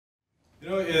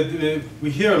We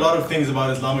hear a lot of things about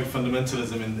Islamic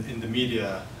fundamentalism in the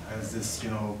media as this,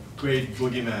 great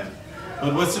boogeyman.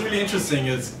 But what's really interesting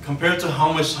is, compared to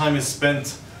how much time is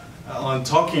spent on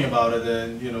talking about it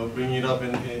and bringing it up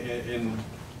in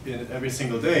every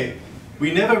single day,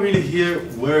 we never really hear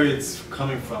where it's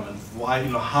coming from and why,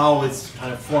 how it's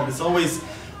kind of formed. It's always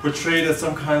portrayed as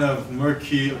some kind of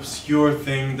murky, obscure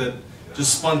thing that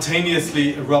just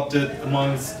spontaneously erupted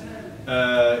amongst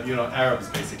Arabs,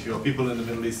 basically, or people in the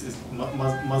Middle East,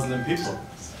 Muslim people.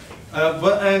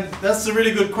 And that's a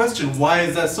really good question. Why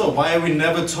is that so? Why are we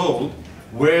never told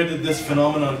where did this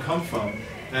phenomenon come from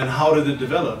and how did it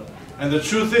develop? And the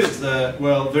truth is that,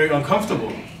 very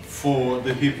uncomfortable for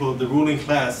the people, the ruling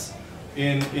class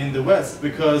in the West,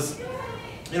 because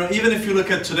even if you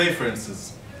look at today, for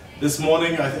instance, this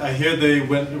morning I hear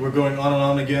we're going on and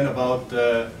on again about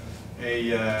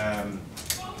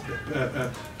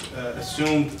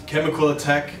assumed chemical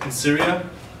attack in Syria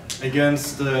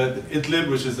against Idlib,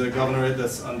 which is a governorate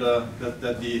that's under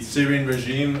that the Syrian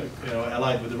regime,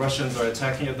 allied with the Russians, are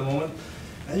attacking at the moment.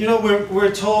 And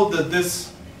we're told that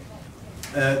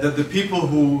that the people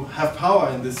who have power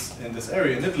in this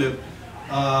area in Idlib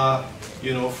are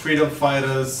freedom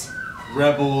fighters,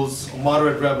 rebels,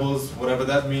 moderate rebels, whatever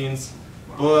that means.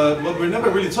 But what we're never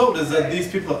really told is that these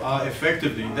people are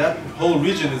effectively, that whole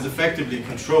region is effectively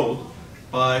controlled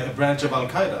by a branch of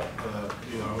Al-Qaeda,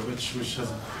 which has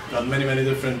got many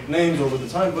different names over the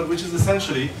time, but which is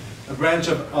essentially a branch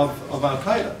of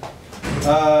Al-Qaeda.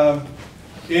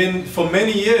 For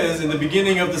many years, in the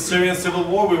beginning of the Syrian civil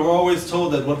war, we were always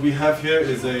told that what we have here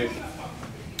is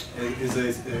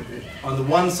on the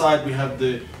one side we have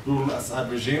the brutal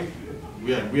Assad regime.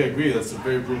 We agree that's a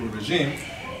very brutal regime.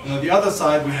 And on the other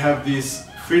side we have these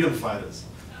freedom fighters.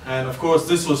 And of course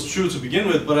this was true to begin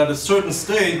with, but at a certain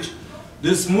stage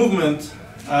this movement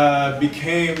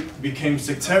became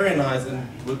sectarianized and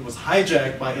was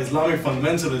hijacked by Islamic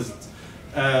fundamentalists,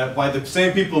 by the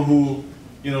same people who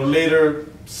later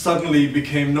suddenly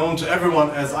became known to everyone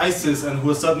as ISIS and who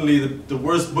were suddenly the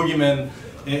worst boogeymen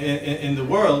in the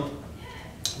world.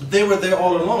 But they were there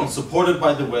all along, supported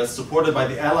by the West, supported by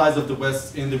the allies of the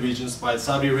West in the regions, by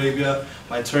Saudi Arabia,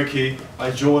 by Turkey, by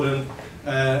Jordan,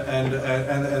 and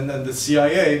the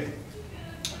CIA,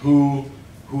 who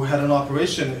had an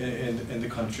operation in the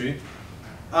country.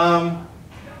 And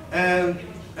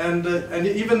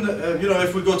even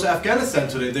if we go to Afghanistan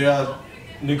today, there are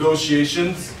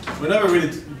negotiations. We never really,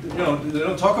 they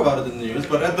don't talk about it in the news,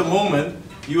 but at the moment,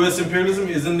 U.S. imperialism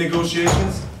is in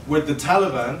negotiations with the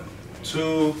Taliban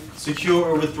to secure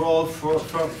a withdrawal from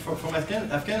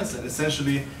Afghanistan,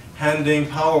 essentially handing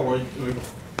power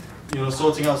or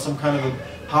sorting out some kind of a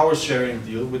power sharing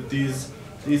deal with these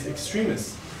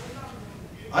extremists.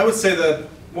 I would say that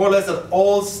more or less at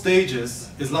all stages,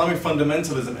 Islamic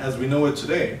fundamentalism as we know it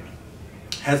today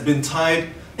has been tied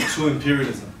to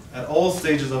imperialism at all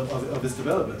stages of its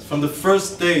development. From the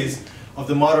first days of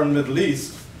the modern Middle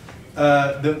East,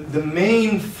 the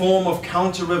main form of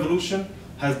counter-revolution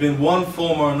has been one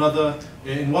form or another,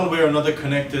 in one way or another,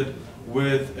 connected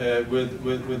with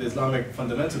Islamic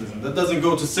fundamentalism. That doesn't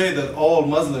go to say that all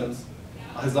Muslims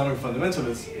are Islamic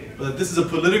fundamentalists, but that this is a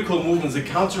political movement, it's a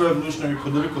counter-revolutionary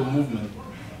political movement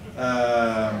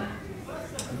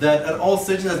that at all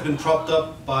stages has been propped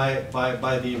up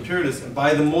by the imperialists and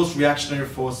by the most reactionary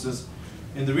forces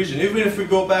in the region. Even if we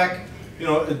go back,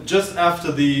 just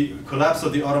after the collapse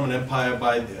of the Ottoman Empire,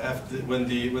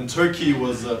 when Turkey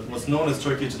was known as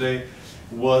Turkey today,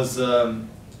 was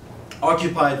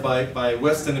occupied by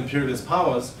Western imperialist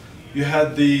powers, you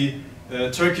had the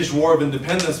Turkish War of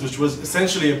Independence, which was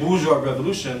essentially a bourgeois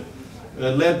revolution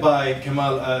led by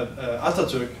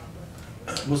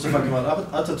Mustafa Kemal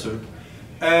Atatürk,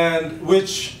 and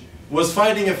which was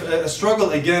fighting a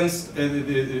struggle against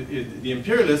the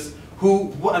imperialists.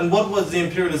 And what was the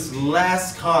imperialist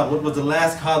last card? What was the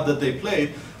last card that they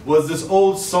played? Was this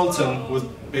old sultan, who was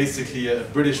basically a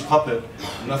British puppet,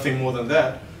 nothing more than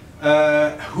that,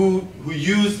 who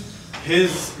used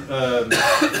his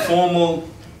formal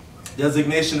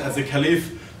designation as a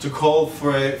caliph to call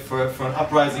for an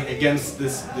uprising against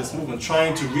this movement,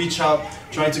 trying to reach out,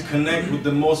 trying to connect with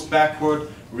the most backward,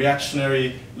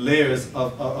 reactionary layers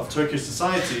of Turkish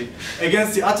society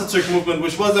against the Atatürk movement,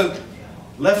 which wasn't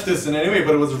leftist in any way,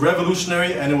 but it was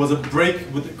revolutionary, and it was a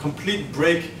complete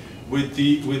break with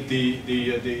the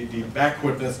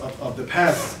backwardness of the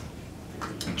past,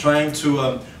 trying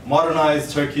to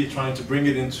modernize Turkey, trying to bring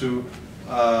it into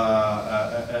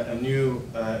a new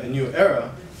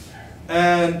era.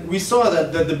 And we saw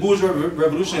that the bourgeois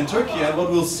revolution in Turkey, and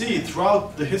what we'll see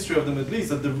throughout the history of the Middle East,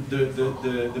 that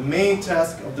the main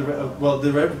task of the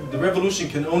revolution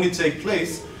can only take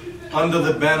place under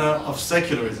the banner of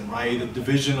secularism, i.e. the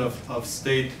division of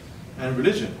state and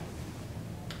religion.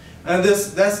 And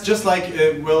that's just like,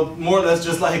 well, more or less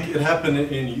just like it happened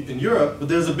in Europe, but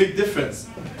there's a big difference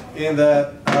in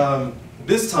that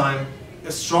this time,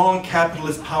 strong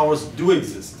capitalist powers do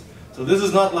exist. So this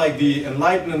is not like the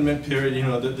Enlightenment period, you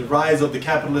know, the rise of the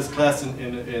capitalist class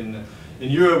in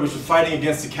Europe, which was fighting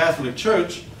against the Catholic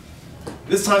Church.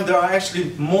 This time there are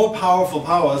actually more powerful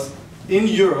powers in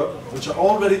Europe, which are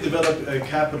already developed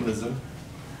capitalism,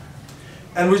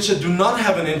 and which do not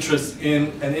have an interest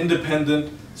in an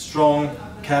independent, strong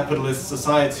capitalist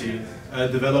society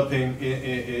developing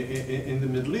in the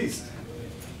Middle East.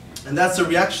 And that's the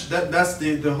reaction. That's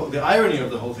the irony of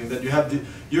the whole thing. That you have the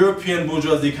European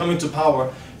bourgeoisie coming to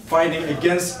power, fighting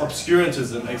against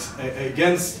obscurantism,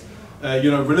 against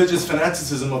religious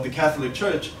fanaticism of the Catholic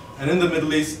Church, and in the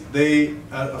Middle East they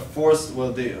are forced.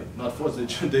 Well, they are not forced.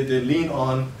 They lean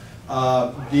on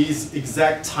these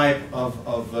exact type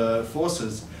of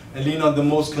forces, and lean on the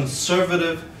most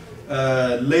conservative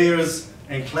layers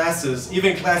and classes,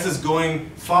 even classes going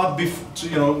far before,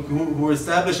 who are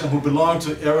established and who belong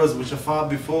to eras which are far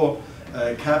before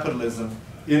capitalism,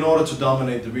 in order to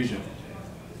dominate the region.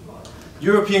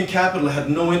 European capital had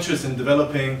no interest in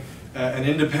developing an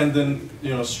independent,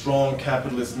 strong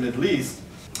capitalist Middle East,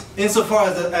 insofar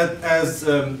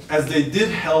as they did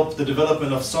help the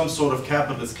development of some sort of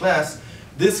capitalist class.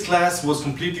 This class was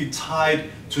completely tied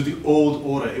to the old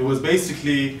order. It was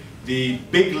basically the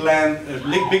big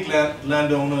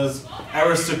landowners,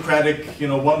 aristocratic,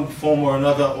 one form or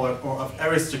another, or of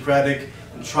aristocratic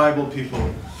and tribal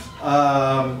people,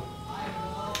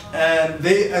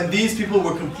 and these people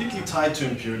were completely tied to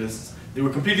imperialists. They were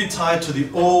completely tied to the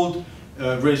old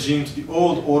regime, to the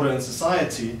old order in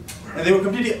society, and they were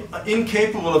completely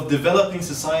incapable of developing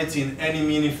society in any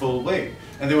meaningful way,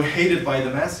 and they were hated by the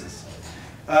masses.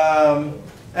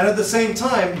 And at the same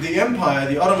time, the empire,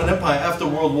 the Ottoman Empire after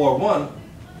World War I,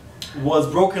 was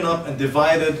broken up and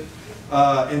divided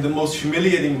in the most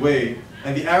humiliating way.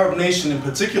 And the Arab nation in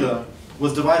particular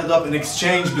was divided up in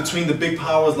exchange between the big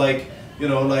powers, like,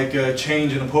 like a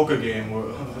change in a poker game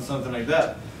or something like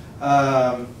that.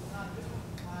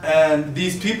 And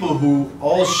these people who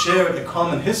all shared a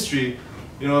common history,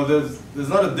 there's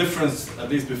not a difference, at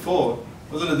least before,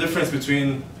 wasn't a difference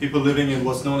between people living in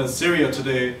what's known as Syria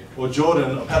today, or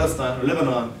Jordan, or Palestine, or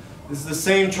Lebanon. It's the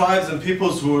same tribes and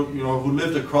peoples who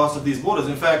lived across of these borders.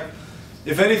 In fact,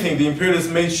 if anything, the imperialists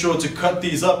made sure to cut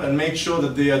these up and make sure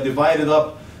that they are divided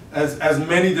up as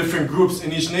many different groups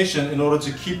in each nation in order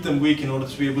to keep them weak, in order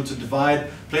to be able to divide,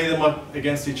 play them up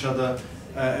against each other,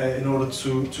 in order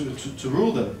to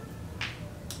rule them.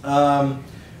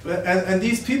 And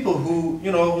these people who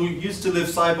used to live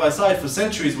side by side for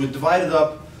centuries were divided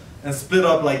up and split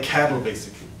up like cattle,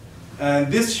 basically.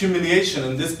 And this humiliation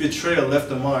and this betrayal left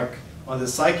a mark on the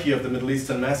psyche of the Middle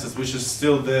Eastern masses, which is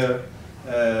still there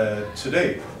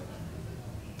today.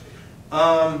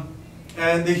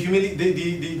 And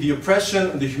the oppression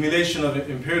and the humiliation of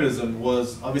imperialism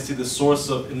was obviously the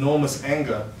source of enormous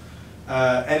anger.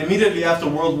 And immediately after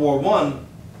World War I,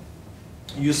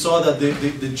 you saw that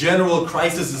the general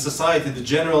crisis in society, the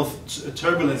general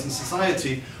turbulence in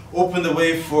society, opened the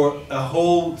way for a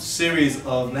whole series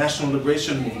of national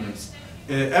liberation movements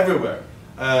everywhere.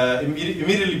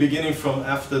 Immediately beginning from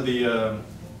after the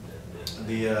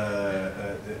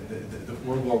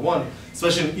World War I,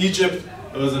 especially in Egypt,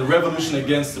 there was a revolution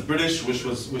against the British, which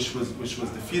was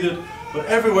defeated. But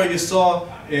everywhere you saw,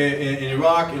 in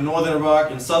Iraq, in northern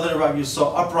Iraq, in southern Iraq, you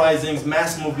saw uprisings,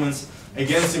 mass movements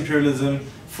against imperialism,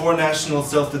 for national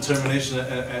self-determination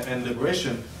and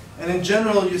liberation. And in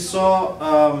general, you saw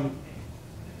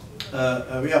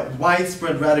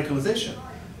widespread radicalization.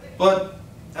 But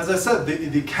as I said,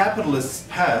 the capitalist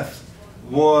path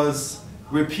was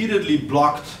repeatedly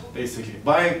blocked, basically,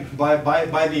 by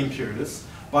the imperialists,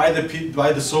 by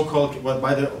the so-called,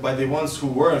 by the ones who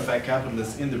were in fact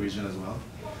capitalists in the region as well.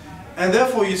 And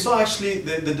therefore, you saw actually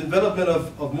the development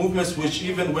of movements which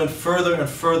even went further and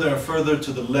further and further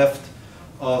to the left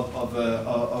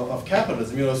of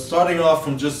capitalism. Starting off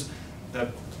from just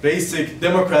basic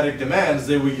democratic demands,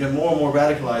 they would get more and more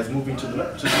radicalized, moving to the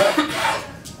left.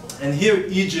 And here,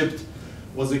 Egypt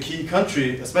was a key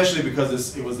country, especially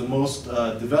because it was the most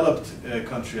developed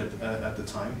country at the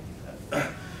time.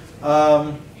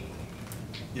 And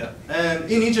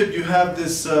in Egypt, you have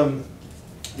these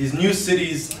new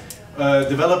cities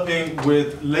developing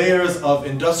with layers of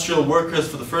industrial workers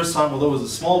for the first time, although it was a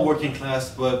small working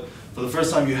class, but For the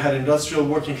first time, you had industrial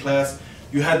working class.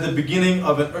 You had the beginning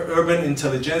of an urban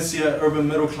intelligentsia, urban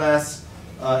middle class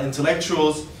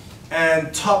intellectuals,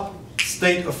 and top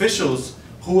state officials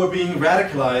who were being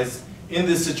radicalized in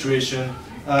this situation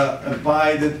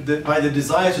by the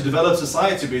desire to develop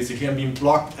society, basically, and being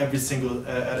blocked at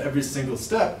every single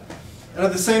step. And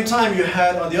at the same time, you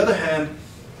had, on the other hand,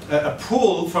 a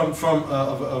pull for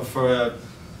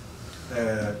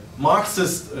a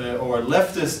Marxist or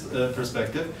leftist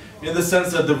perspective, in the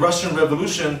sense that the Russian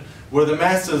Revolution, where the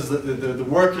masses, the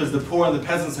workers, the poor, and the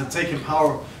peasants had taken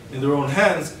power in their own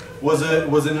hands, was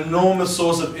an enormous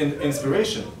source of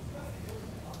inspiration.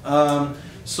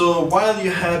 So while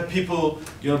you had people,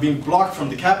 being blocked from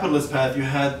the capitalist path, you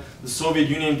had the Soviet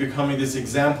Union becoming this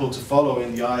example to follow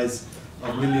in the eyes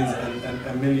of millions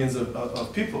and millions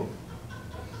of people.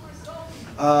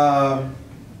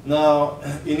 Now,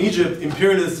 in Egypt,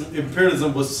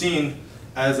 imperialism was seen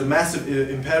as a massive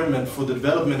impediment for the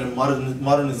development and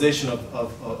modernization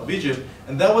of Egypt,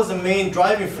 and that was the main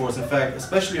driving force. In fact,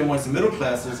 especially amongst the middle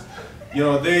classes,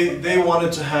 they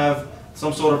wanted to have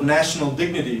some sort of national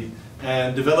dignity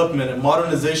and development and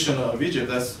modernization of Egypt.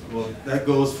 That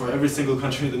goes for every single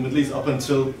country in the Middle East up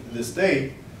until this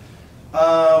day.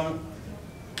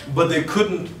 But they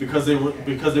couldn't, because they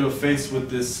were faced with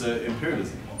this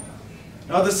imperialism.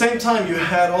 Now, at the same time, you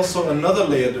had also another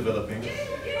layer developing,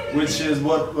 which is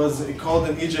what was called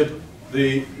in Egypt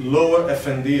the lower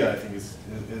Effendi, I think is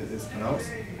pronounced,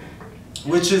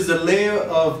 which is a layer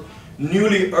of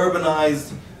newly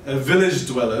urbanized village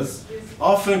dwellers,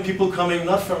 often people coming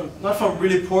not from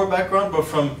really poor background, but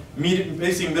from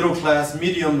basically middle class,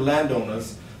 medium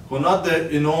landowners, who are not the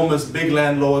enormous big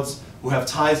landlords who have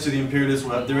ties to the imperialists,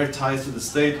 who have direct ties to the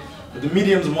state, but the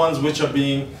medium ones which are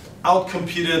being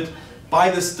outcompeted by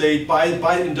the state, by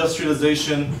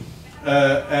industrialization,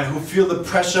 who feel the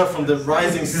pressure from the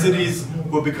rising cities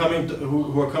who are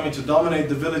coming to dominate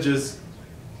the villages.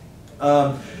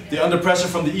 They're under pressure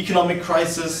from the economic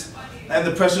crisis and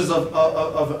the pressures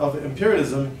of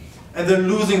imperialism, and they're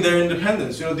losing their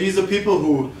independence. These are people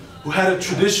who had a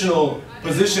traditional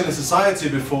position in society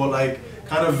before, like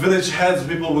kind of village heads.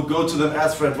 People would go to them,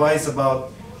 ask for advice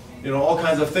about, all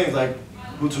kinds of things, like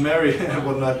who to marry and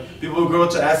whatnot. People would go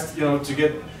to ask, to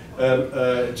get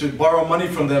to borrow money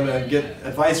from them and get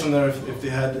advice from them if they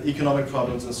had economic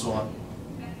problems and so on.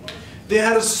 They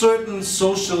had a certain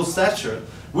social stature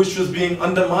which was being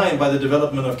undermined by the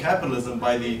development of capitalism,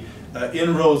 by the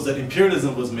inroads that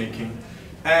imperialism was making,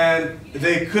 and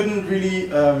they couldn't really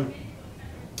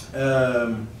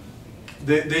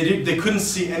they couldn't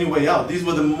see any way out. These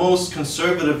were the most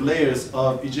conservative layers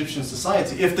of Egyptian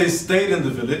society. If they stayed in the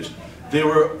village, they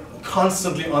were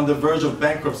constantly on the verge of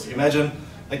bankruptcy. Imagine,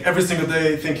 like, every single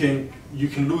day thinking you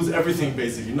can lose everything,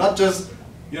 basically. Not just,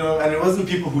 and it wasn't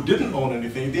people who didn't own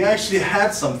anything. They actually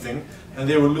had something, and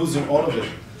they were losing all of it.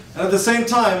 And at the same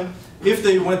time, if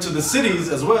they went to the cities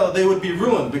as well, they would be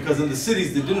ruined, because in the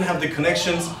cities they didn't have the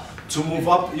connections to move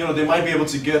up. They might be able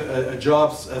to get a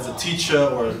job as a teacher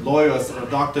or a lawyer or a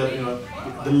doctor,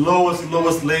 the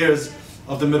lowest layers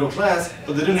of the middle class,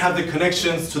 but they didn't have the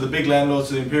connections to the big landlords,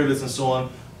 to the imperialists and so on,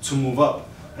 to move up.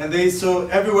 And so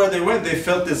everywhere they went, they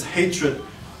felt this hatred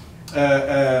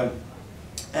and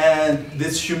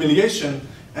this humiliation,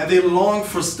 and they longed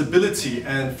for stability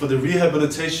and for the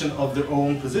rehabilitation of their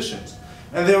own positions.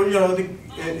 And they were,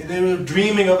 they were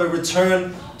dreaming of a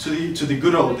return to the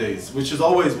good old days, which is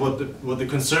always what the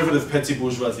conservative petty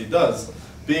bourgeoisie does.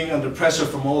 Being under pressure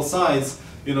from all sides,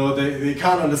 they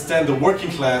can't understand the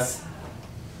working class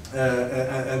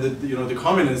and the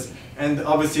communists, and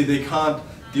obviously they can't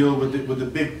deal with the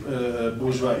big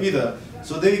bourgeois either.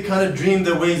 So they kind of dream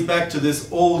their ways back to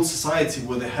this old society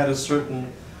where they had a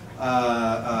certain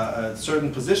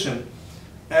position.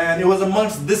 And it was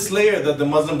amongst this layer that the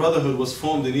Muslim Brotherhood was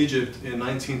formed in Egypt in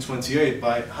 1928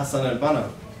 by Hassan al-Banna.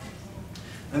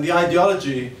 And the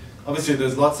ideology, obviously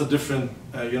there's lots of different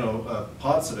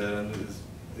parts of it, and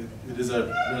it is a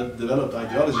developed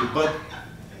ideology, but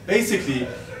basically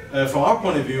from our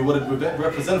point of view, what it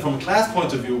represented, from a class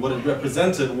point of view, what it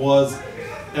represented was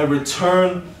a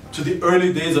return to the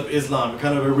early days of Islam,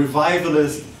 kind of a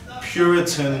revivalist,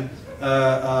 Puritan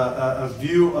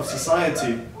view of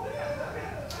society.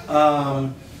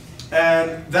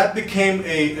 And that became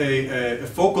a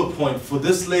focal point for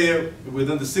this layer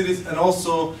within the cities, and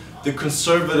also the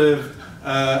conservative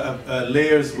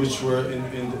layers which were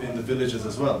in the villages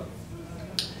as well.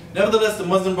 Nevertheless, the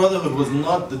Muslim Brotherhood was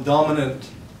not the dominant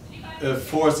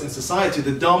force in society.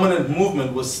 The dominant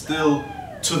movement was still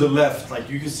to the left. Like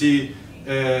you can see,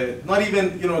 not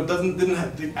even, didn't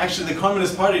have, actually the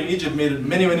Communist Party in Egypt made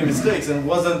many mistakes, and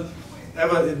wasn't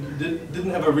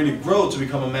didn't ever really grow to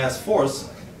become a mass force.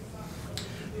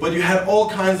 But you had all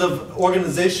kinds of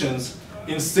organizations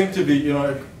instinctively, you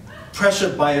know,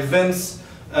 pressured by events,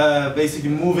 basically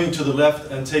moving to the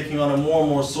left and taking on a more and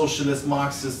more socialist,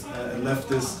 Marxist,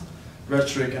 leftist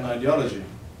rhetoric and ideology.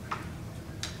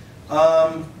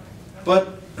 But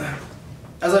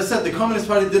as I said, the Communist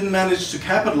Party didn't manage to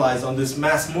capitalize on this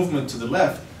mass movement to the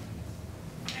left,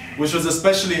 which was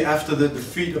especially after the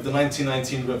defeat of the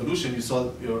 1919 revolution. You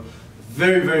saw, you know,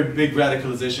 very, very big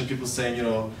radicalization. People saying, you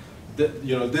know,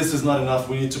 this is not enough.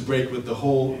 We need to break with the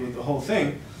whole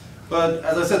thing. But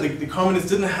as I said, the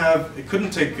communists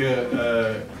couldn't take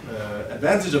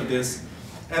advantage of this,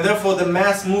 and therefore the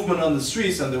mass movement on the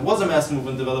streets, and there was a mass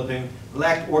movement developing,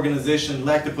 lacked organization,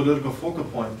 lacked a political focal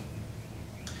point.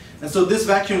 And so this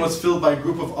vacuum was filled by a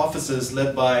group of officers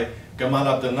led by Gamal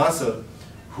Abdel Nasser,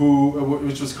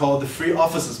 which was called the Free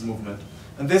Officers Movement.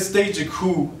 And they staged a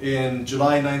coup in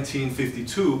July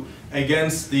 1952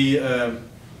 against the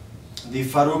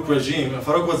Farouk regime.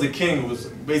 Farouk was the king, who was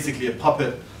basically a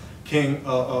puppet king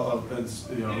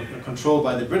controlled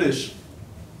by the British.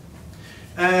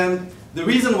 And the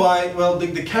reason why, well,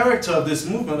 the character of this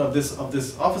movement, of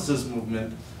this officers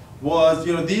movement, was,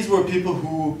 you know, these were people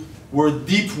who were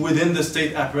deep within the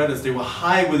state apparatus. They were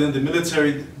high within the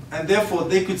military, and therefore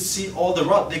they could see all the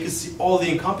rot. They could see all the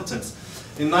incompetence.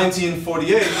 In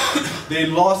 1948, they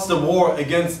lost the war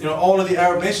against, you know, all of the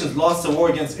Arab nations lost the war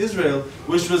against Israel,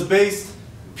 which was based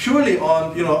purely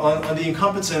on, you know, on the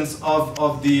incompetence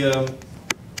of the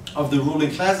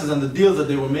ruling classes and the deals that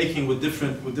they were making with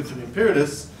different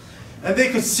imperialists. And they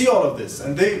could see all of this,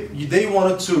 and they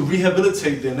wanted to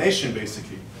rehabilitate their nation,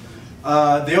 basically.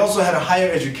 They also had a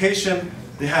higher education.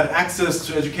 They had access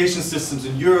to education systems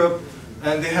in Europe,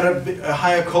 and they had a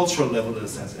higher cultural level in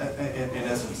essence.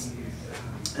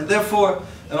 And therefore,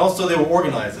 and also they were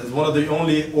organized as one of the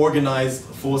only organized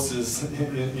forces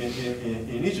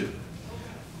in Egypt.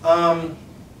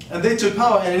 And they took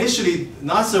power, and initially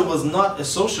Nasser was not a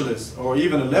socialist or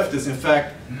even a leftist. In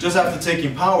fact, just after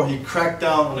taking power, he cracked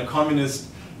down on a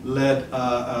communist-led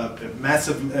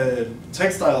massive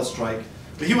textile strike.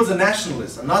 But he was a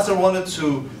nationalist, and Nasser wanted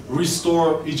to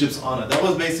restore Egypt's honor. That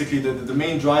was basically the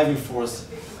main driving force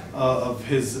of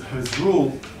his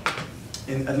rule,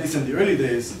 at least in the early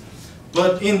days.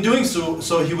 But in doing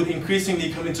so he would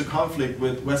increasingly come into conflict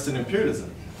with Western imperialism.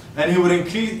 And he would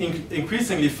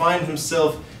increasingly find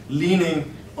himself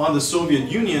leaning on the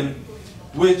Soviet Union,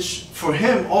 which for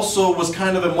him also was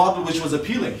kind of a model which was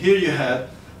appealing. Here you had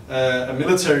a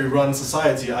military-run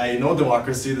society, i.e. no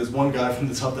democracy, there's one guy from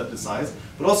the top that decides,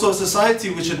 but also a society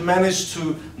which had managed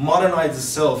to modernize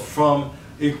itself from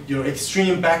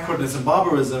extreme backwardness and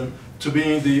barbarism to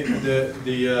being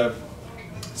the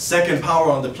second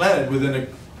power on the planet within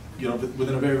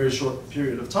a very, very short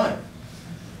period of time.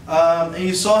 And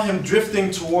you saw him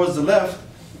drifting towards the left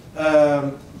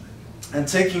and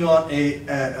taking on a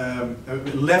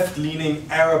left-leaning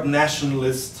Arab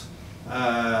nationalist,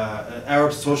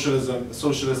 Arab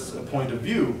socialist point of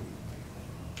view.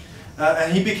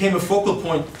 And he became a focal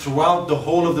point throughout the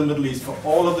whole of the Middle East for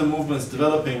all of the movements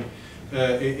developing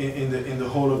in the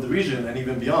whole of the region and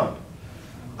even beyond.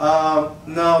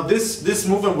 Now this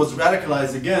movement was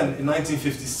radicalized again in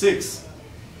 1956,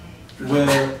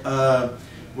 where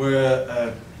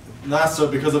Nasser,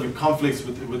 because of the conflicts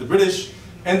with the British,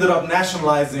 ended up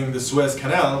nationalizing the Suez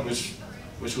Canal, which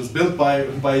was built by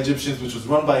Egyptians, which was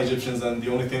run by Egyptians, and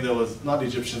the only thing that was not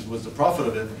Egyptians was the profit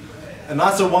of it. And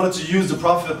Nasser wanted to use the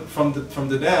profit from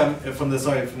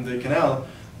the canal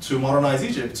to modernize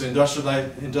Egypt, to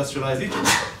industrialize Egypt.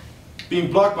 Being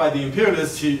blocked by the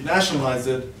imperialists, he nationalized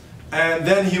it, and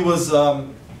then he was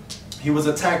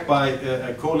attacked by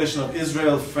a coalition of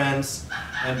Israel, France,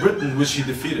 and Britain, which he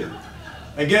defeated.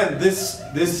 Again, this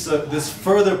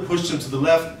further pushed him to the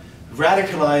left,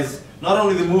 radicalized not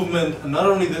only the movement, not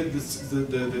only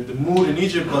the mood in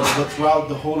Egypt, but throughout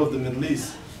the whole of the Middle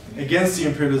East, against the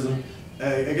imperialism,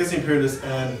 against the imperialists,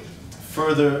 and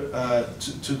further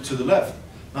to the left.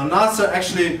 Now Nasser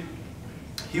actually,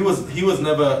 he was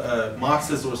never a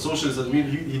Marxist or a socialist.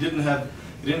 He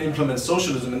didn't implement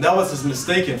socialism, and that was his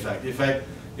mistake. In fact,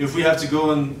 if we have to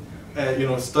go and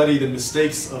study the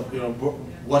mistakes of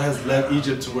what has led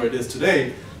Egypt to where it is today,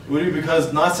 it would be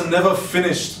because Nasser never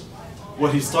finished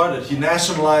what he started. He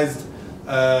nationalized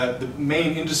the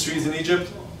main industries in Egypt,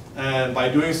 and by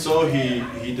doing so,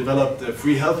 he developed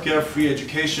free healthcare, free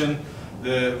education,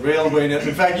 the railway network.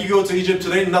 In fact, you go to Egypt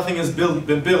today, nothing has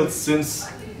been built since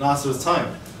Nasser's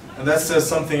time, and that says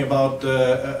something about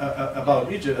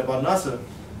Egypt, about Nasser.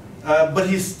 but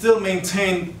he still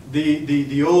maintained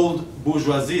the old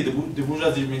bourgeoisie. The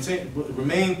bourgeoisie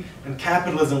remained, and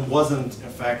capitalism wasn't, in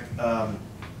fact,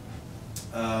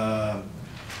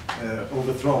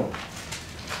 overthrown.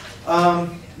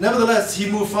 Nevertheless,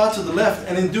 he moved far to the left,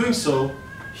 and in doing so,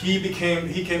 he came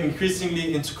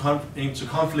increasingly into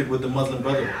conflict with the Muslim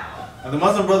Brotherhood. And the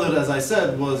Muslim Brotherhood, as I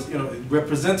said, was, it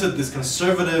represented this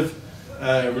conservative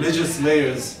religious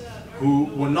layers who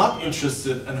were not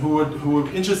interested, and who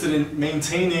were interested in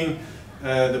maintaining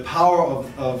the power of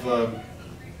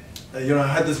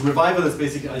had this revivalist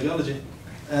basic ideology,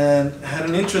 and had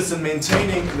an interest in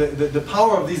maintaining the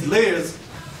power of these layers,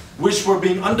 which were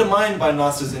being undermined by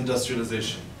Nasser's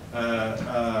industrialization.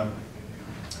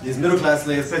 These middle-class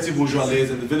layers, petty bourgeois layers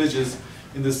in the villages,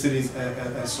 in the cities,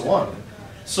 and so on.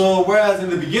 So whereas in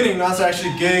the beginning, Nasser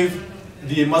actually gave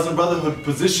the Muslim Brotherhood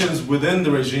positions within the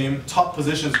regime, top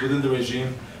positions within the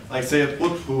regime, like Sayyid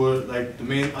Qutb, who were like the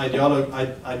main ideologue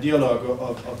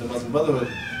of the Muslim Brotherhood,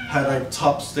 had like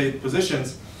top state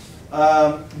positions.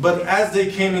 But as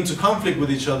they came into conflict with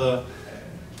each other,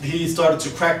 he started to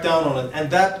crack down on it,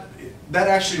 and that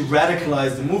actually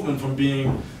radicalized the movement from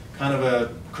being kind of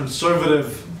a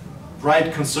conservative,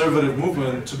 right conservative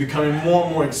movement to becoming more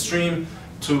and more extreme,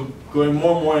 to going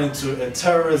more and more into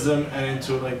terrorism and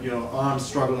into armed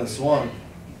struggle and so on.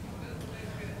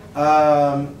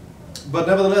 But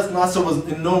nevertheless, Nasser was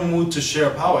in no mood to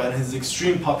share power, and his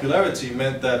extreme popularity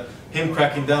meant that him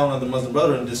cracking down on the Muslim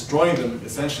Brotherhood and destroying them,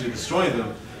 essentially destroying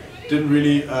them, didn't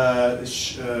really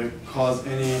cause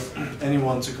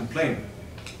anyone to complain,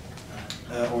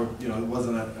 or it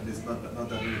wasn't at least not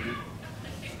that many people.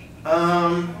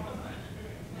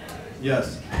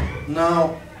 Yes.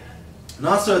 Now,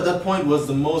 Nasser at that point was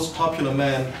the most popular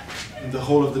man in the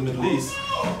whole of the Middle East,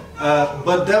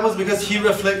 but that was because he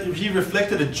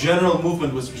reflected a general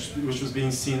movement which was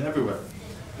being seen everywhere.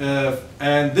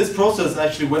 And this process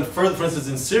actually went further. For instance,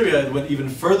 in Syria, it went even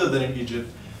further than in Egypt,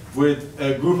 with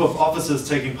a group of officers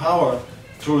taking power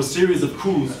through a series of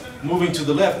coups, moving to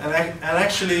the left, and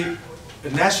actually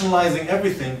nationalizing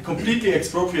everything, completely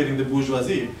expropriating the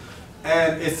bourgeoisie,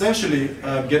 and essentially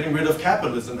getting rid of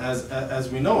capitalism as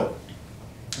we know it.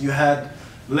 You had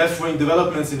left-wing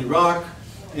developments in Iraq,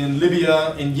 in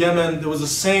Libya, in Yemen. There was the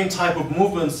same type of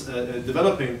movements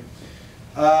developing.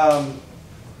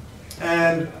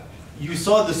 And you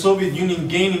saw the Soviet Union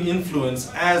gaining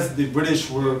influence as the British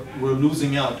were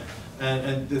losing out.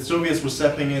 And the Soviets were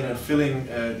stepping in and filling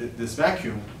this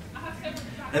vacuum.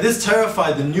 And this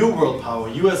terrified the new world power,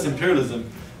 US imperialism,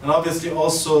 and obviously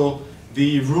also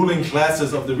the ruling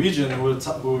classes of the region who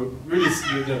were really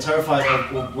terrified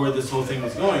of where this whole thing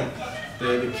was going.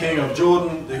 The king of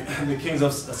Jordan, the kings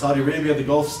of Saudi Arabia, the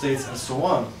Gulf states, and so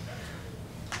on.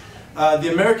 The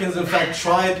Americans, in fact,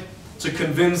 tried to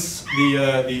convince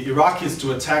the Iraqis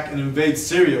to attack and invade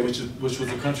Syria, which was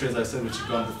the country, as I said, which had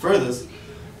gone the furthest.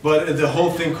 But the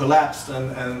whole thing collapsed,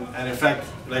 and in fact,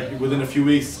 like within a few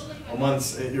weeks or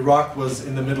months, Iraq was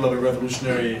in the middle of a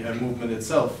revolutionary movement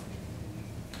itself.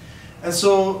 And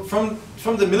so,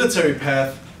 from the military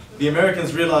path, the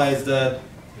Americans realized that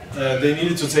they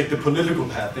needed to take the political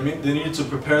path. They needed to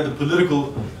prepare the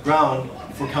political ground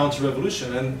for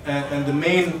counter-revolution. And the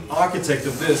main architect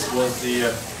of this was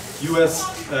the US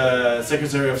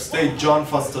Secretary of State, John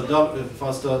Foster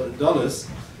Dulles,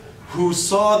 who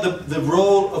saw the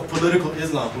role of political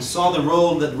Islam, who saw the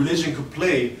role that religion could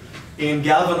play in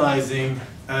galvanizing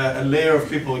a layer of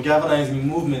people, galvanizing a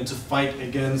movement to fight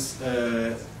against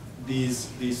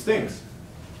these things.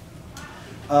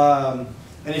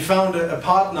 And he found a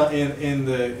partner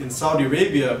in Saudi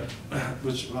Arabia,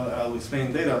 which I'll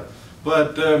explain later.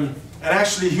 But and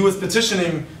actually, he was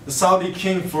petitioning the Saudi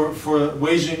king for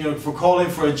waging, for calling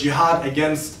for a jihad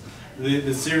against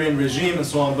the Syrian regime and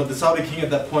so on. But the Saudi king at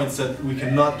that point said, "We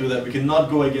cannot do that. We cannot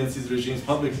go against these regimes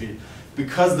publicly,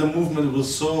 because the movement was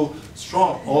so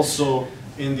strong, also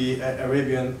in the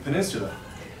Arabian Peninsula."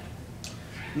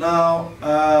 Now,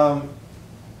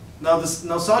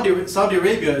 Saudi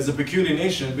Arabia is a peculiar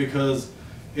nation because,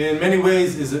 in many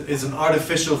ways, is an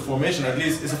artificial formation. At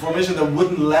least, it's a formation that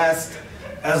wouldn't last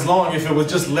as long if it was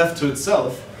just left to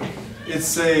itself.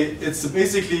 It's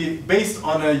basically based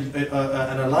on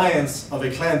an alliance of a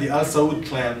clan, the Al Saud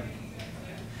clan,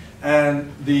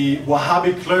 and the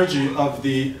Wahhabi clergy of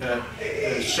the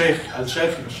Sheikh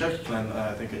clan,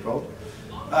 I think it's called.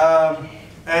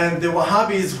 And the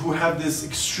Wahhabis, who have this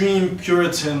extreme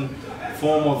Puritan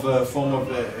form of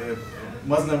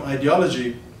Muslim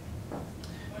ideology,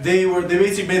 they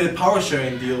basically made a power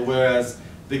sharing deal, whereas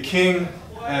the king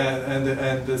and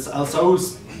the Al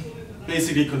Sauds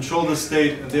basically control the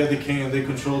state, and they're the king and they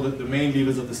control the main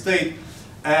levers of the state.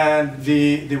 and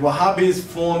the Wahhabis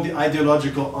formed the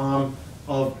ideological arm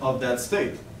of that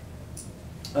state.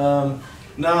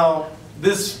 Now,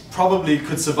 this probably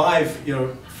could survive,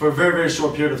 for a very, very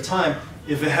short period of time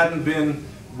if it hadn't been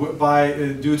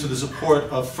due to the support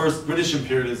of first British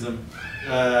imperialism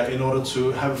in order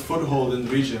to have a foothold in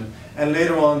the region, and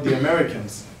later on the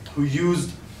Americans, who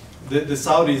used the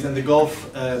Saudis and the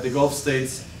Gulf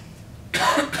states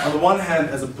on the one hand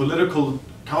as a political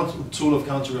tool of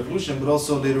counter-revolution, but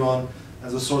also later on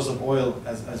as a source of oil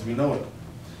as we know it.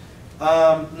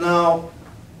 Now,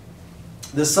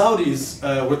 the Saudis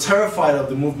were terrified of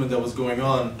the movement that was going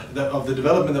on, of the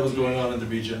development that was going on in the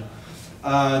region.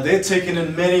 They had taken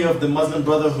in many of the Muslim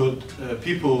Brotherhood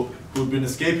people who had been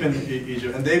escaping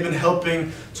Egypt, and they've been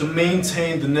helping to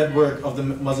maintain the network of the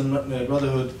Muslim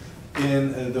Brotherhood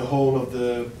in the whole of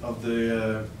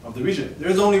the region. There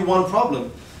is only one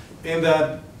problem, in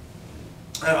that.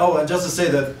 And just to say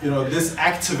that this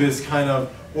activist kind of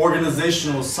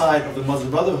organizational side of the Muslim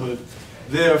Brotherhood,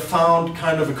 they have found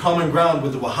kind of a common ground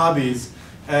with the Wahhabis,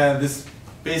 and this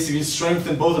basically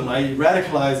strengthened both of them. I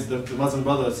radicalized the Muslim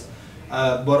Brothers,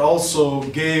 but also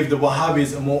gave the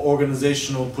Wahhabis a more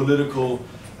organizational, political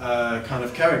kind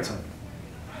of character.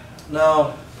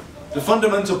 Now, the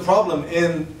fundamental problem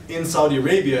in Saudi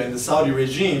Arabia, in the Saudi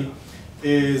regime,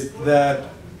 is that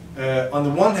on the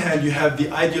one hand you have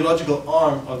the ideological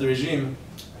arm of the regime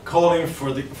calling for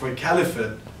a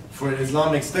caliphate, for an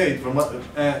Islamic state,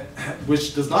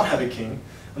 which does not have a king,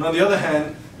 and on the other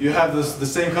hand you have the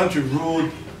same country ruled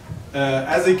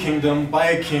as a kingdom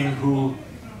by a king who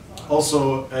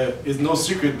also is no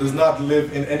secret, does not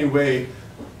live in any way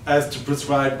as to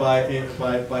prescribed by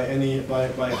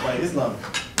Islam,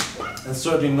 and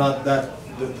certainly not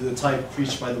the type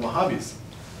preached by the Wahhabis.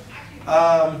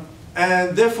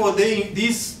 And therefore,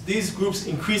 these groups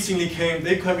increasingly came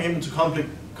into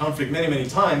conflict many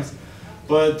times.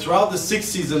 But throughout the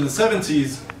 60s and the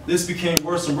 70s, this became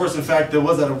worse and worse. In fact, there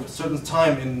was at a certain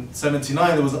time in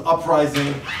 '79 there was an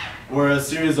uprising where a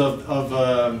series of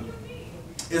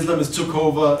Islamists took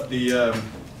over the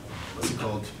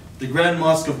the Grand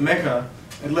Mosque of Mecca.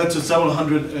 It led to several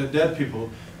hundred dead people.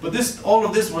 But all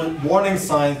of this were warning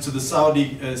signs to the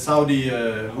Saudi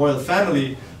royal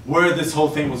family where this whole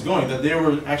thing was going, that they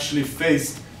were actually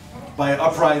faced by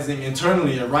uprising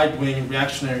internally, a right-wing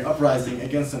reactionary uprising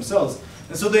against themselves.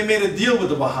 And so they made a deal with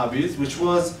the Wahhabis, which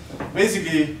was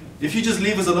basically, if you just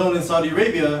leave us alone in Saudi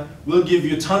Arabia, we'll give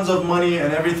you tons of money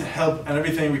and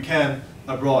everything we can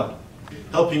abroad,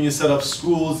 helping you set up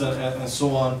schools and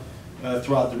so on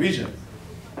throughout the region.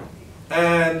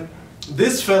 And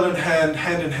this fell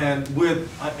hand in hand with,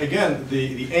 again,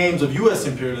 the aims of US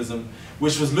imperialism,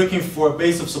 which was looking for a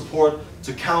base of support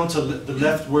to counter the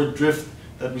leftward drift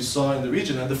that we saw in the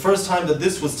region. And the first time that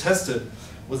this was tested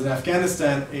was in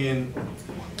Afghanistan in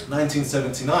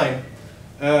 1979.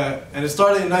 And it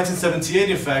started in 1978,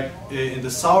 in fact, in the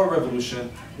Saur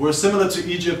Revolution, where, similar to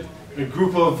Egypt, a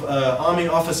group of army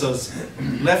officers,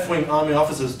 left-wing army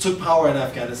officers, took power in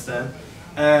Afghanistan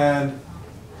and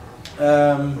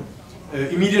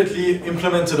immediately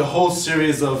implemented a whole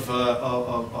series of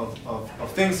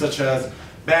things, such as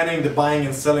banning the buying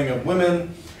and selling of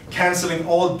women, cancelling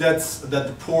all debts that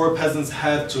the poor peasants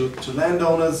had to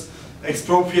landowners,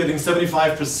 expropriating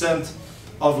 75%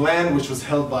 of land which was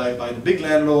held by the big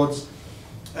landlords,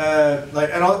 and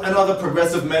other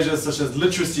progressive measures such as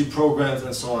literacy programs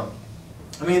and so on.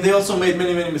 I mean, they also made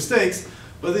many mistakes,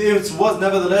 but it was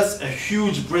nevertheless a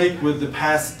huge break with the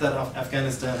past that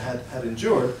Afghanistan had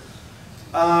endured.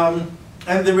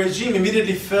 And the regime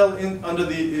immediately fell in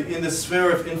the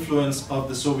sphere of influence of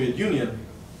the Soviet Union.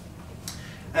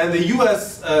 And the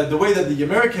US, the way that the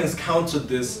Americans countered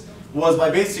this was by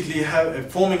basically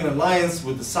forming an alliance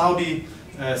with the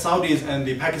Saudis and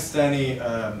the Pakistani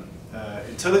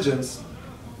intelligence,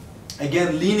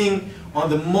 again leaning on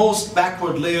the most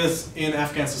backward layers in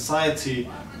Afghan society,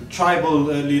 the tribal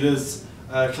leaders,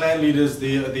 clan leaders,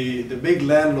 the big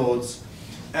landlords,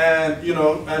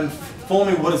 and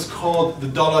forming what is called the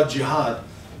dollar jihad,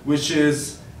 which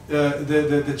is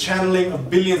the channeling of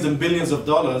billions and billions of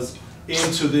dollars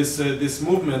into this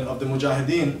movement of the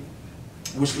Mujahideen,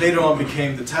 which later on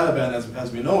became the Taliban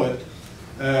as we know it.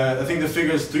 I think the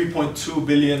figure is $3.2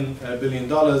 billion.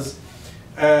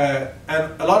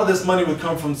 And a lot of this money would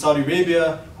come from Saudi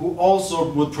Arabia, who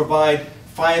also would provide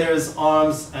fighters,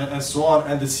 arms, and so on,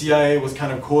 and the CIA was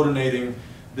kind of coordinating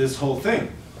this whole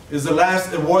thing. It's a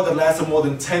war that lasted more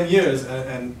than 10 years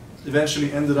and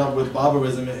eventually ended up with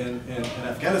barbarism in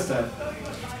Afghanistan.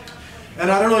 And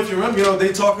I don't know if you remember,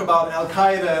 they talk about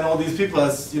Al-Qaeda and all these people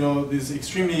as, these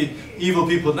extremely evil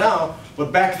people now.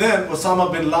 But back then,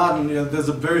 Osama bin Laden, there's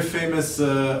a very famous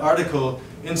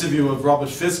interview of Robert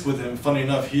Fisk with him. Funny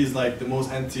enough, he's like the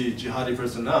most anti-jihadi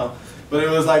person now. But it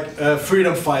was like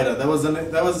freedom fighter. That was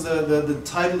the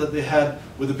title that they had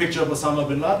with the picture of Osama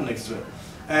bin Laden next to it.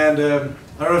 And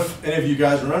I don't know if any of you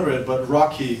guys remember it, but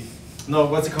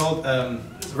what's it called?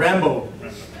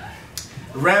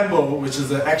 Rambo, which is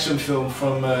an action film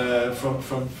from the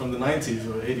 90s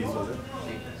or 80s, was it?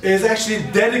 Is actually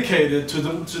dedicated to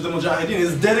the Mujahideen.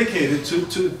 Is dedicated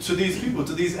to these people,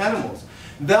 to these animals.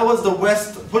 That was the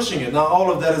West pushing it. Now all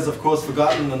of that is of course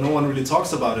forgotten, and no one really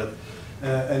talks about it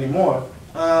anymore.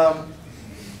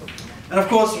 And of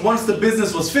course, once the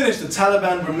business was finished, the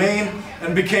Taliban remained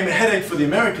and became a headache for the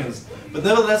Americans. But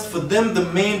nevertheless, for them, the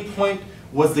main point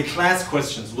was the class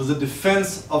questions, was the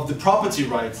defense of the property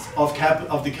rights of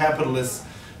the capitalists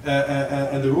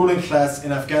and the ruling class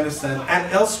in Afghanistan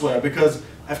and elsewhere, because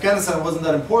Afghanistan wasn't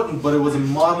that important, but it was a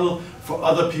model for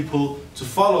other people to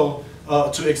follow,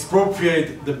 to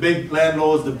expropriate the big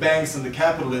landlords, the banks and the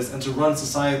capitalists, and to run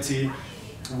society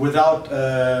without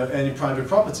any private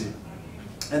property.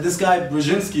 And this guy,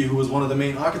 Brzezinski, who was one of the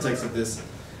main architects of this,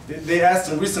 they asked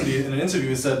him recently in an interview,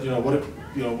 he said,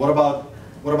 what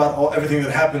about everything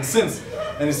that happened since?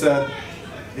 And he said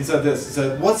this, he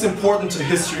said, what's important to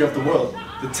history of the world?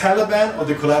 The Taliban or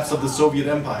the collapse of the Soviet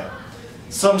Empire?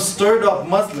 Some stirred up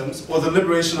Muslims or the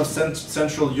liberation of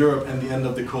Central Europe and the end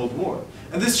of the Cold War?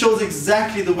 And this shows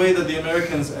exactly the way that the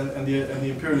Americans and the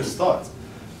imperialists thought.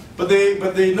 But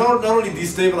they not only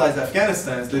destabilized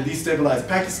Afghanistan, they destabilized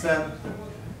Pakistan.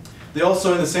 They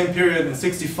also, in the same period, in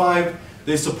 '65,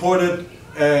 they supported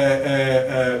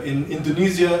in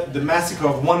Indonesia the massacre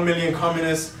of 1 million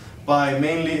communists by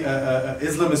mainly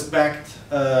Islamist-backed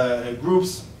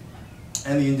groups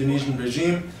and the Indonesian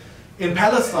regime. In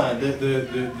Palestine,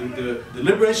 the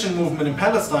liberation movement in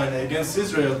Palestine against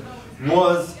Israel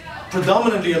was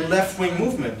predominantly a left-wing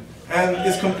movement, and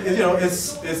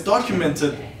it's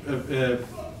documented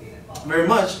very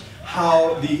much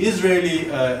how the Israeli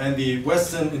and the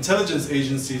Western intelligence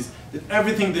agencies did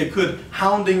everything they could,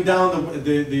 hounding down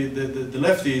the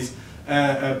lefties,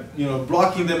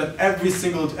 blocking them at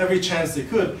every chance they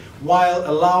could, while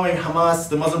allowing Hamas,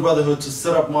 the Muslim Brotherhood, to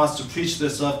set up mosques, to preach their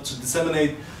stuff, to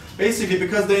disseminate, basically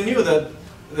because they knew that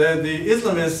the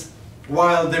Islamists,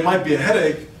 while they might be a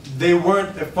headache, they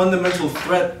weren't a fundamental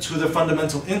threat to the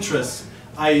fundamental interests,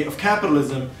 i.e. of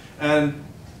capitalism, and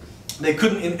they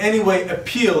couldn't in any way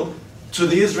appeal to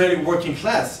the Israeli working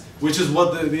class, which is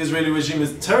what the Israeli regime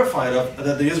is terrified of,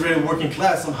 that the Israeli working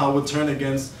class somehow would turn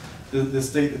against the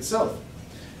state itself.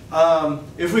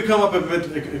 If we come up a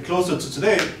bit closer to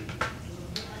today,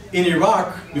 in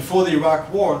Iraq, before the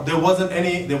Iraq War, there wasn't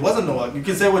no, you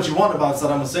can say what you want about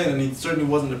Saddam Hussein, and he certainly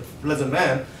wasn't a pleasant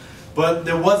man, but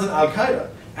there wasn't Al-Qaeda.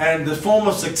 And the form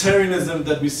of sectarianism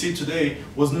that we see today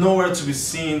was nowhere to be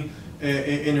seen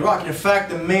in Iraq. In fact,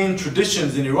 the main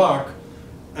traditions in Iraq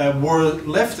were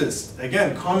leftist.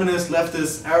 Again, communist,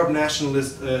 leftist, Arab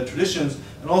nationalist traditions,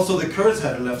 and also the Kurds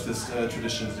had leftist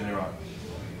traditions in Iraq.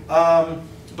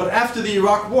 But after the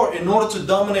Iraq War, in order to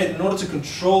dominate, in order to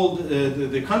control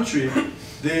the country,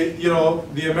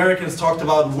 the Americans talked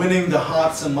about winning the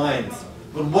hearts and minds.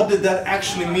 But what did that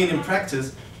actually mean in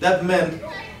practice? That meant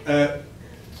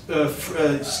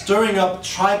stirring up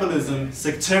tribalism,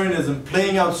 sectarianism,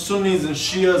 playing out Sunnis and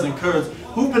Shias and Kurds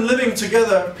who've been living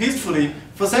together peacefully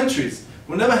for centuries.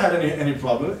 We never had any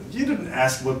problem. You didn't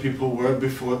ask what people were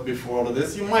before all of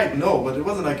this. You might know, but it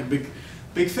wasn't like a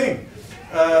big thing.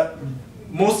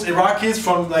 Most Iraqis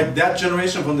from like that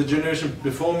generation, from the generation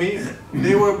before me,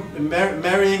 they were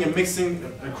marrying and mixing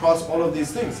across all of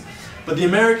these things. But the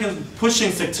Americans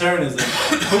pushing sectarianism,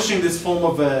 pushing this form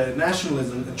of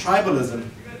nationalism and tribalism,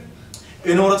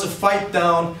 in order to fight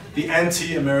down the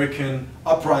anti-American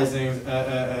uprisings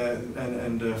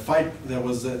and fight that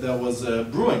was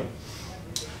brewing,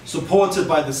 supported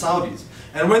by the Saudis.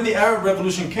 And when the Arab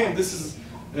Revolution came, this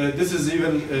is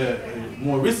even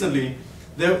more recently,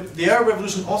 the Arab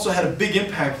Revolution also had a big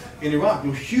impact in Iraq. There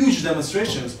were huge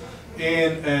demonstrations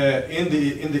in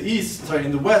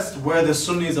the West, where the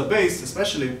Sunnis are based,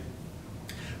 especially.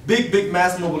 Big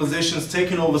mass mobilizations,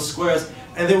 taking over squares,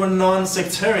 and they were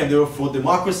non-sectarian. They were for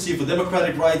democracy, for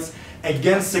democratic rights,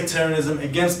 against sectarianism,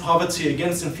 against poverty,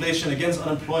 against inflation, against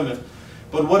unemployment.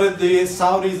 But what did the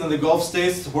Saudis and the Gulf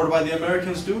states, supported by the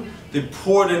Americans, do? They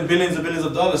poured in billions and billions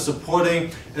of dollars,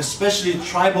 supporting especially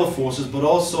tribal forces, but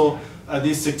also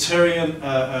these sectarian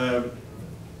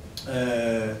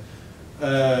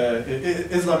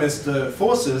Islamist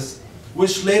forces,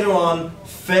 which later on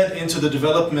fed into the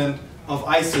development of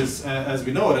ISIS as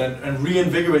we know it, and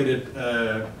reinvigorated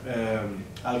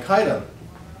Al-Qaeda.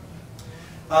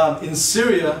 In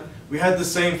Syria, we had the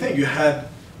same thing. You had,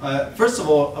 first of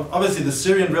all, obviously the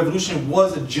Syrian revolution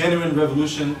was a genuine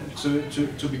revolution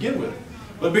to begin with.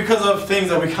 But because of things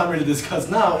that we can't really discuss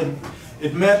now,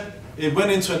 it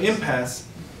went into an impasse,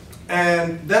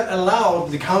 and that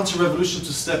allowed the counter-revolution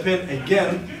to step in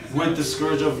again with the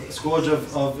scourge of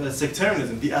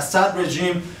sectarianism. The Assad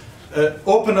regime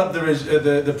opened up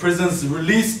the prisons,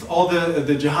 released all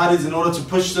the jihadis in order to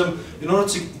push them, in order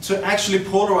to actually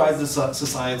polarize the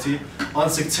society on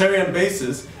sectarian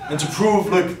basis, and to prove,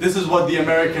 look, this is what the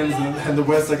Americans and the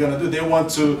West are going to do. They want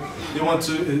to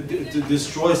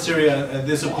destroy Syria, and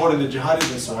they're supporting the jihadis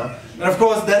and so on. And of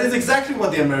course, that is exactly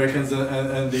what the Americans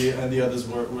and the others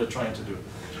were trying to do.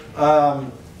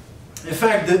 In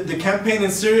fact, the campaign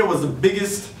in Syria was the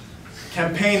biggest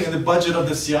campaign in the budget of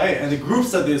the CIA, and the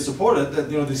groups that they supported, that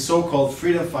the so-called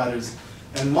freedom fighters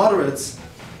and moderates,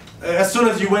 as soon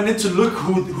as you went in to look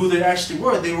who they actually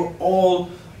were, they were all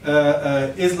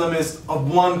Islamists of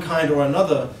one kind or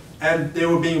another, and they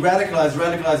were being radicalized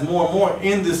more and more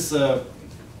in this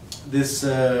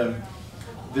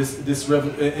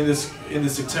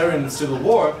sectarian civil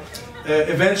war.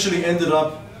 Eventually ended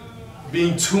up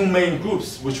being two main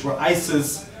groups, which were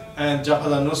ISIS and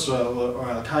Jabhat al-Nusra or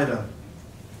Al-Qaeda.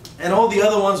 And all the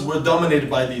other ones were dominated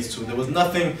by these two. There was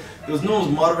no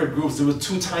moderate groups. They were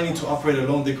too tiny to operate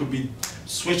alone. They could be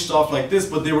switched off like this,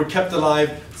 but they were kept alive,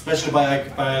 especially by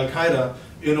Al-Qaeda,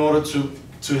 in order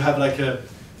to have like a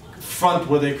front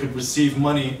where they could receive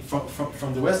money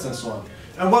from the West and so on.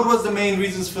 And what was the main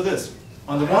reasons for this?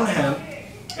 On the one hand,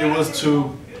 it was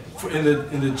in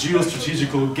the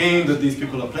geostrategical game that these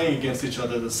people are playing against each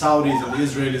other, the Saudis and the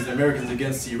Israelis, the Americans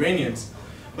against the Iranians.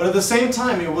 But at the same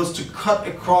time, it was to cut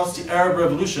across the Arab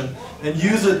Revolution and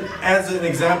use it as an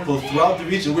example throughout the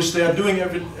region, which they are doing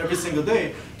every single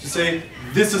day, to say,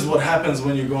 this is what happens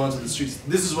when you go onto the streets.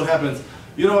 This is what happens.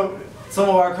 Some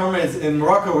of our comrades in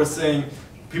Morocco were saying,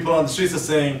 people on the streets are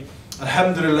saying,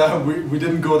 Alhamdulillah, we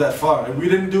didn't go that far. We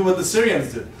didn't do what the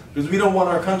Syrians did, because we don't want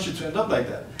our country to end up like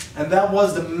that. And that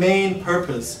was the main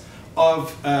purpose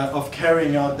of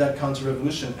carrying out that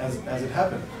counter-revolution as it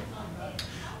happened.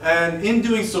 And in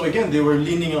doing so, again, they were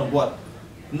leaning on what?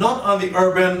 Not on the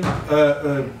urban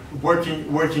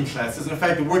working classes. In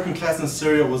fact, the working class in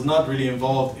Syria was not really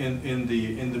involved in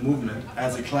the movement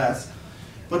as a class,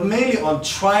 but mainly on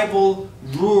tribal,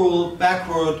 rural,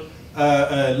 backward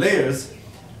layers,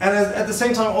 and at the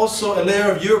same time also a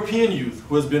layer of European youth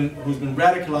who's been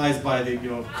radicalized by the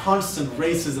constant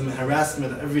racism and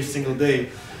harassment every single day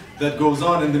that goes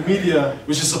on in the media,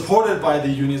 which is supported by the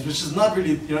unions, which is not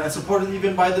really, and supported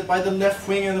even by the left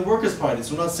wing and the workers' parties.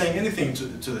 We're not saying anything to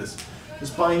this,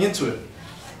 just buying into it.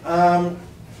 That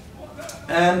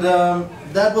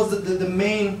was the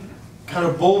main kind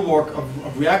of bulwark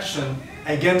of reaction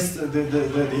against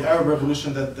the Arab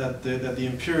Revolution that the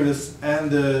imperialists and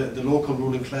the local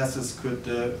ruling classes could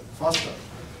foster.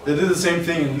 They did the same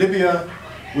thing in Libya,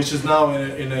 which is now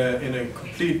in a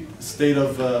complete state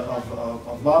of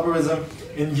barbarism.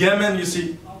 In Yemen,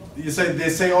 they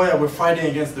say, oh yeah, we're fighting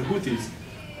against the Houthis.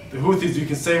 The Houthis, you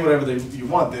can say whatever you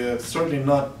want. They're certainly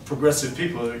not progressive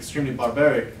people. They're extremely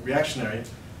barbaric, reactionary,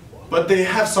 but they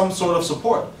have some sort of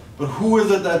support. But who is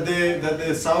it that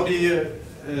the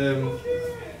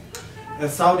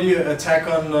Saudi attack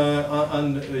on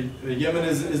Yemen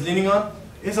is leaning on?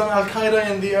 It's on Al-Qaeda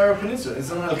in the Arab Peninsula.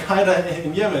 It's on Al-Qaeda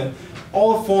in Yemen.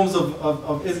 All forms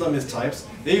of Islamist types.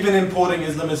 They're even importing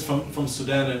Islamists from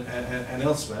Sudan and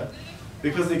elsewhere,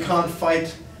 because they can't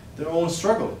fight their own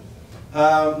struggle.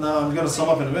 Now I'm going to sum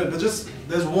up in a minute, but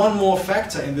there's one more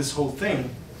factor in this whole thing,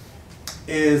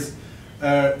 is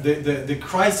the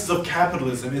crisis of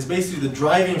capitalism is basically the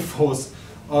driving force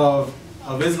of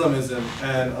Islamism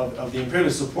and of the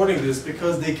imperialists supporting this,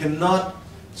 because they cannot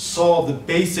solve the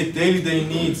basic day-to-day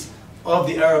needs of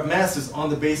the Arab masses on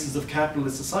the basis of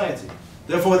capitalist society.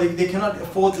 Therefore, they cannot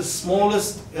afford the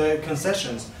smallest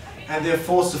concessions, and they're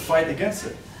forced to fight against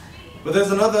it. But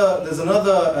there's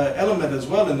another element as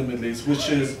well in the Middle East, which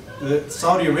is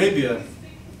Saudi Arabia,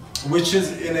 which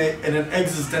is in an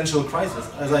existential crisis.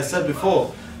 As I said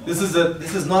before, this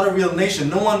is not a real nation.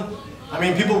 No one, I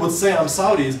mean, people would say I'm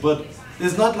Saudis, but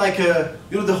there's not like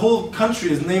the whole country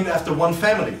is named after one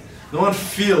family. No one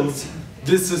feels,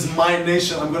 this is my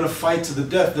nation, I'm going to fight to the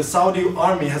death. The Saudi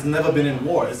army has never been in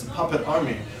war. It's a puppet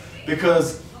army,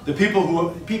 because the people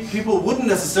wouldn't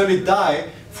necessarily die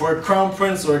for a crown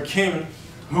prince or a king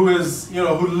who is,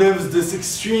 who lives this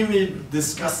extremely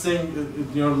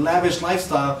disgusting, lavish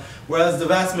lifestyle, whereas the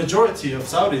vast majority of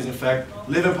Saudis, in fact,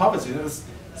 live in poverty.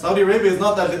 Saudi Arabia is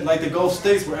not that like the Gulf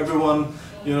states where everyone,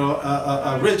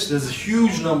 are rich. There's a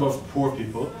huge number of poor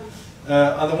people.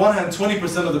 On the one hand,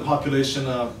 20% of the population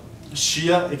are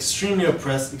Shia, extremely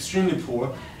oppressed, extremely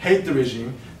poor, hate the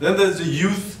regime. Then there's the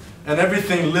youth and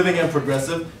everything living and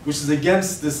progressive, which is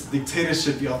against this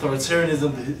dictatorship, the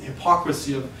authoritarianism, the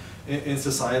hypocrisy in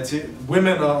society.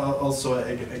 Women are also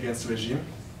against the regime.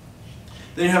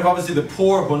 Then you have obviously the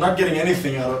poor who are not getting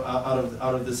anything out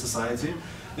of this society.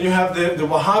 Then you have the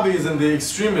Wahhabis and the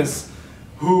extremists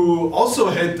who also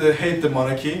hate the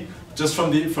monarchy, just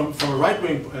from a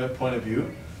right-wing point of view.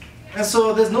 And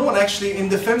so there's no one actually in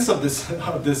defense of this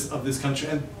country.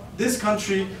 And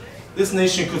this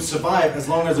nation could survive as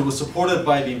long as it was supported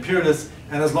by the imperialists,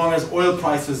 and as long as oil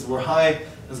prices were high,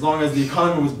 as long as the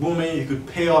economy was booming. It could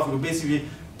pay off. It would basically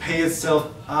pay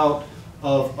itself out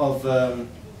of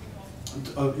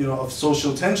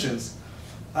social tensions.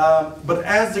 But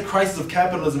as the crisis of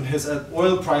capitalism hits, as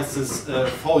oil prices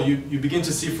fall, you begin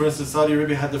to see, for instance, Saudi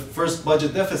Arabia had the first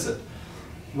budget deficit.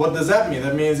 What does that mean?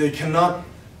 That means it cannot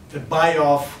buy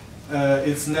off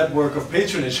its network of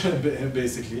patronage,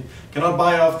 basically. Cannot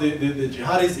buy off the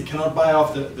jihadis, it cannot buy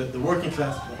off the working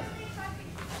class.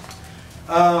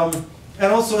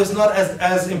 And also it's not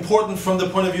as important from the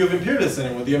point of view of imperialists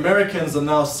anymore. The Americans are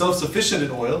now self-sufficient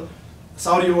in oil.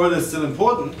 Saudi oil is still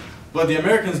important, but the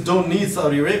Americans don't need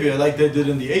Saudi Arabia like they did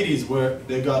in the 80s, where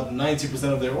they got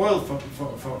 90% of their oil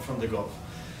from the Gulf.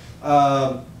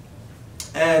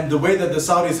 And the way that the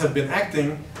Saudis have been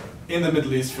acting in the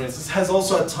Middle East, for instance, has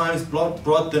also at times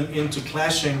brought them into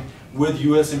clashing with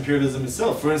US imperialism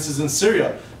itself. For instance, in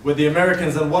Syria, where the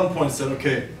Americans at one point said,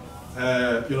 okay,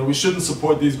 we shouldn't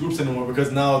support these groups anymore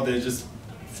because now they're just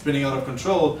spinning out of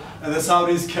control, and the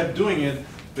Saudis kept doing it,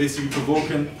 basically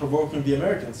provoking the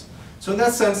Americans. So in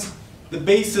that sense, the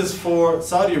basis for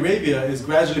Saudi Arabia is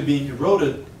gradually being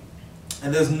eroded,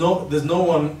 and there's no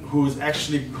one who is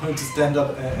actually going to stand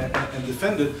up and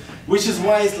defend it, which is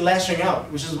why it's lashing out,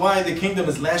 which is why the kingdom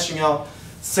is lashing out,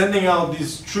 sending out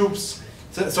these troops,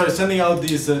 sending out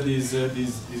these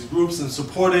groups and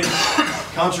supporting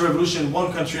counter-revolution in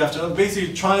one country after another,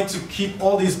 basically trying to keep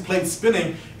all these plates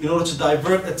spinning in order to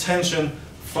divert attention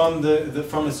from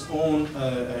its own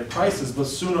crisis. But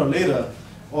sooner or later,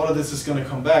 all of this is going to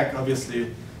come back,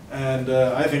 obviously, and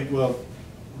I think, well,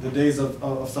 the days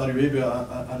of Saudi Arabia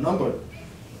are numbered.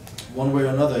 One way or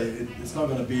another, it's not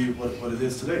going to be what it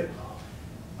is today.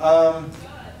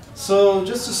 So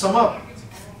just to sum up,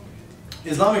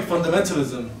 Islamic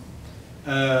fundamentalism,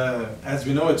 as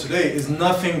we know it today, is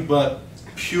nothing but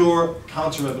pure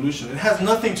counter-revolution. It has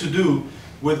nothing to do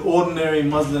with ordinary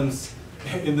Muslims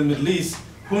in the Middle East,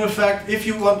 who in fact, if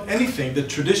you want anything, the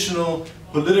traditional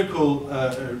political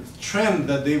trend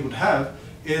that they would have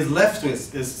is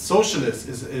leftist, is socialist,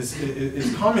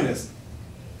 is communist.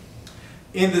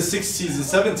 In the 60s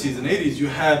and 70s and 80s, you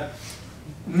had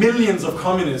millions of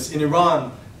communists in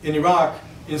Iran, in Iraq,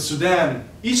 in Sudan.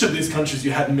 Each of these countries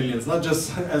you had millions, not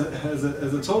just as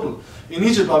a total. In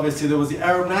Egypt, obviously, there was the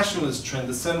Arab nationalist trend.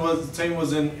 The same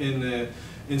was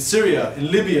in Syria,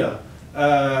 in Libya,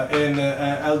 in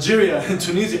Algeria, in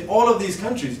Tunisia. All of these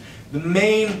countries, the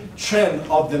main trend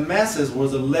of the masses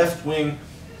was a left-wing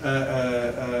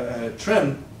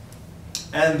trend,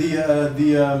 and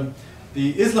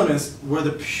the Islamists were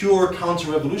the pure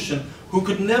counter-revolution who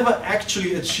could never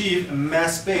actually achieve a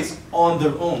mass base on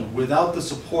their own without the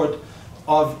support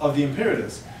of the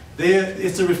imperialists.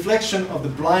 It's a reflection of the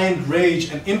blind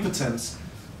rage and impotence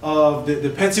of the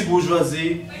petty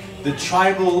bourgeoisie, the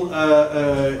tribal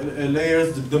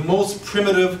layers, the most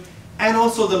primitive, and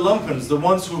also the lumpens, the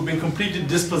ones who have been completely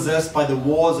dispossessed by the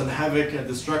wars and havoc and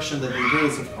destruction that the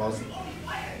imperialists have caused.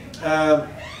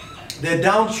 They're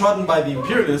downtrodden by the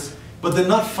imperialists, but they're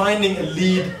not finding a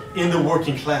lead in the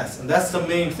working class. And that's the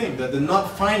main thing, that they're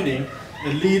not finding a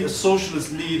lead, a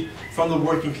socialist lead from the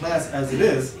working class as it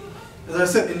is. As I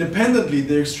said, independently,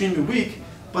 they're extremely weak,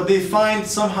 but they find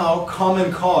somehow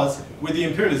common cause with the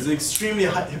imperialists. They're extremely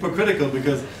hypocritical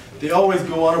because they always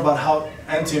go on about how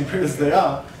anti-imperialist they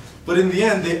are, but in the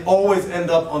end, they always end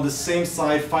up on the same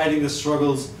side fighting the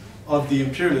struggles of the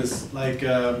imperialists, like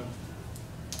the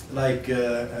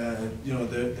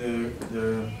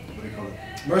what do you call it?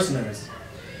 Mercenaries.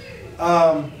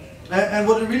 And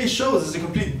what it really shows is a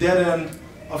complete dead end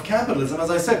of capitalism. As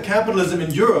I said, capitalism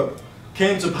in Europe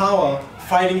came to power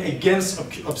fighting against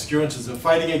obscurantism,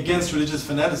 fighting against religious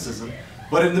fanaticism.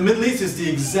 But in the Middle East, it's the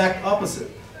exact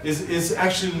opposite. It's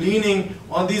actually leaning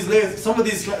on these layers. Some of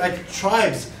these like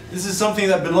tribes, this is something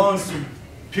that belongs to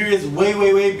periods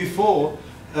way before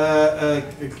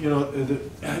you know, the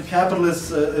capitalist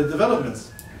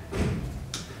developments.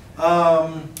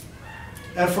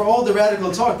 And for all the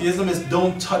radical talk, the Islamists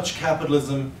don't touch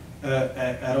capitalism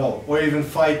at all, or even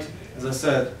fight, as I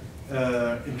said,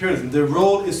 imperialism. Their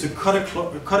role is to cut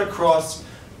across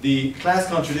the class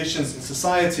contradictions in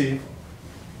society,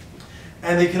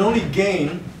 and they can only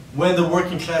gain when the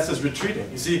working class is retreating.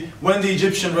 You see, when the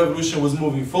Egyptian revolution was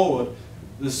moving forward,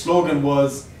 the slogan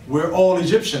was, "We're all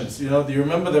Egyptians." You know, do you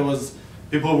remember there was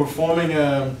people were forming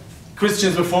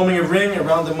Christians were forming a ring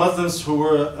around the Muslims who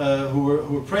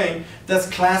were praying. That's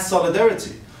class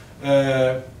solidarity.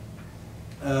 And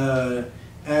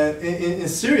in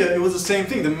Syria, it was the same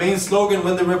thing. The main slogan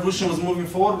when the revolution was moving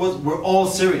forward was, "We're all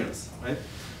Syrians," right?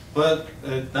 But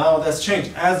now that's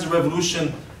changed. As the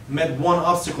revolution met one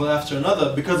obstacle after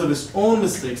another because of its own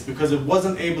mistakes, because it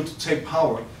wasn't able to take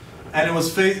power, and it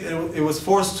was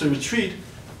forced to retreat.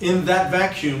 In that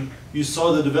vacuum, you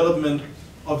saw the development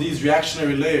of these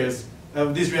reactionary layers,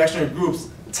 these reactionary groups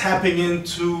tapping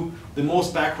into the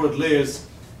most backward layers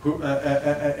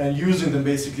and using them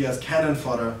basically as cannon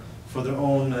fodder for their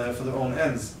own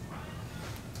ends.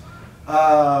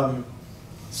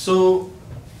 So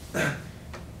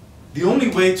the only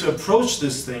way to approach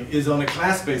this thing is on a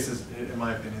class basis, in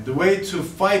my opinion. The way to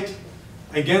fight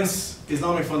against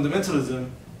Islamic fundamentalism,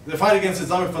 the fight against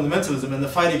Islamic fundamentalism and the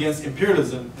fight against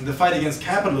imperialism and the fight against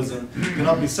capitalism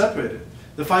cannot be separated.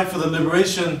 The fight for the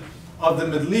liberation of the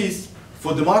Middle East,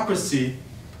 for democracy,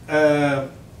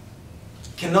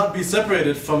 cannot be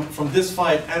separated from this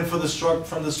fight and from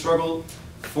the struggle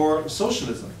for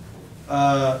socialism.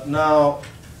 Now,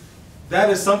 that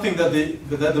is something that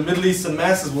the Middle Eastern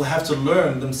masses will have to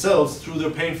learn themselves through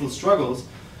their painful struggles.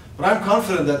 But I'm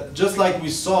confident that just like we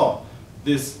saw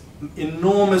this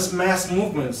enormous mass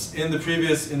movements in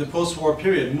the post-war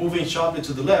period, moving sharply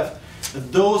to the left,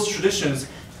 that those traditions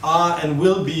are and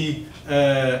will be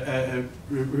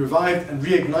revived and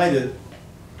reignited.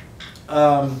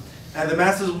 And the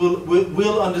masses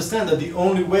will understand that the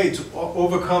only way to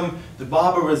overcome the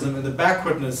barbarism and the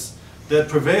backwardness that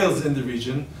prevails in the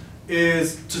region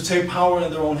is to take power in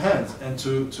their own hands and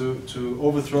to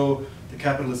overthrow the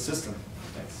capitalist system.